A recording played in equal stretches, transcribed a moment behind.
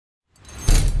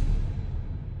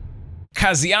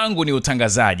kazi yangu ni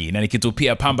utangazaji na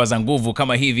nikitupia pamba za nguvu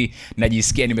kama hivi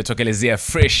najisikia nimetokelezea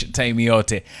fresh time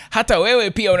yote. Hata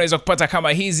wewe pia unaweza kupata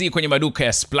kama hizi kwenye maduka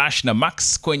ya Splash na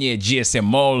Max kwenye GSM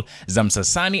Mall za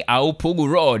Msasani au Pugu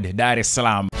Road, Dar es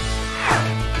Salaam.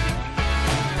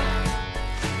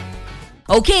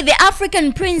 Okay, the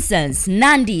African Princess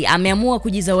Nandy ameamua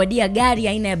kujizawadia gari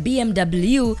aina ya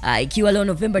BMW ikiwa leo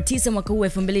November 9 mwaka huu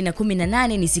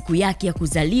 2018 ni siku yake ya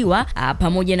kuzaliwa,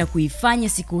 pamoja na kuifanya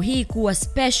siku hii kuwa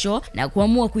special na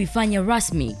kuamua kuifanya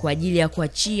rasmi kwa ajili ya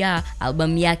kuachia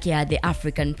albamu yake ya The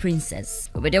African Princess.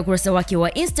 Kupitia ukurasa wake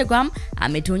wa Instagram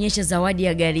ametuonyesha zawadi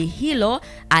ya gari hilo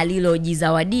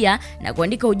alilojizawadia na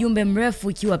kuandika ujumbe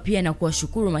mrefu ikiwa pia na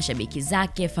kuwashukuru mashabiki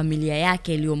zake, familia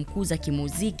yake iliyomkuza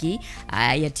kimuziki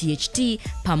ya THT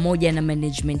pamoja na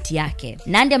management yake.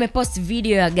 Nandy amepost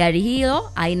video ya gari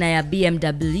hilo aina ya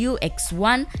BMW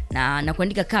X1 na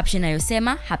kuandika caption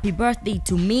inayosema happy birthday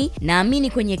to me, naamini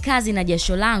kwenye kazi na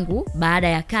jasho langu, baada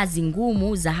ya kazi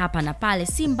ngumu za hapa na pale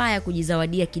si mbaya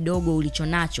kujizawadia kidogo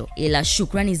ulichonacho, ila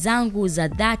shukrani zangu za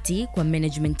dhati kwa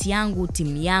management yangu,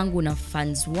 timu yangu na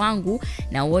fans wangu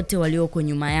na wote walioko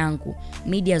nyuma yangu,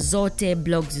 media zote,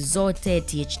 blogs zote,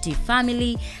 THT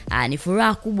family. Ni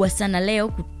furaha kubwa sana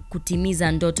leo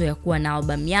kutimiza ndoto ya kuwa na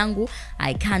album yangu.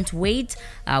 I can't wait.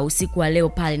 Usiku wa leo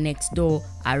pale Next Door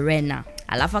Arena.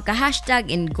 Alafu aka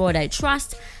hashtag in God I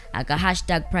trust, aka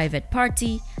hashtag private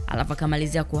party, alafu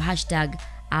akamalizia kwa hashtag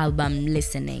album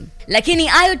listening. Lakini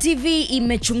IOTV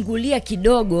imechungulia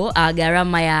kidogo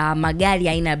gharama ya magari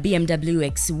aina ya BMW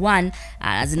X1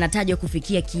 zinatajwa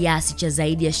kufikia kiasi cha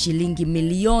zaidi ya shilingi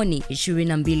milioni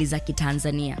 22 za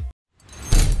Kitanzania.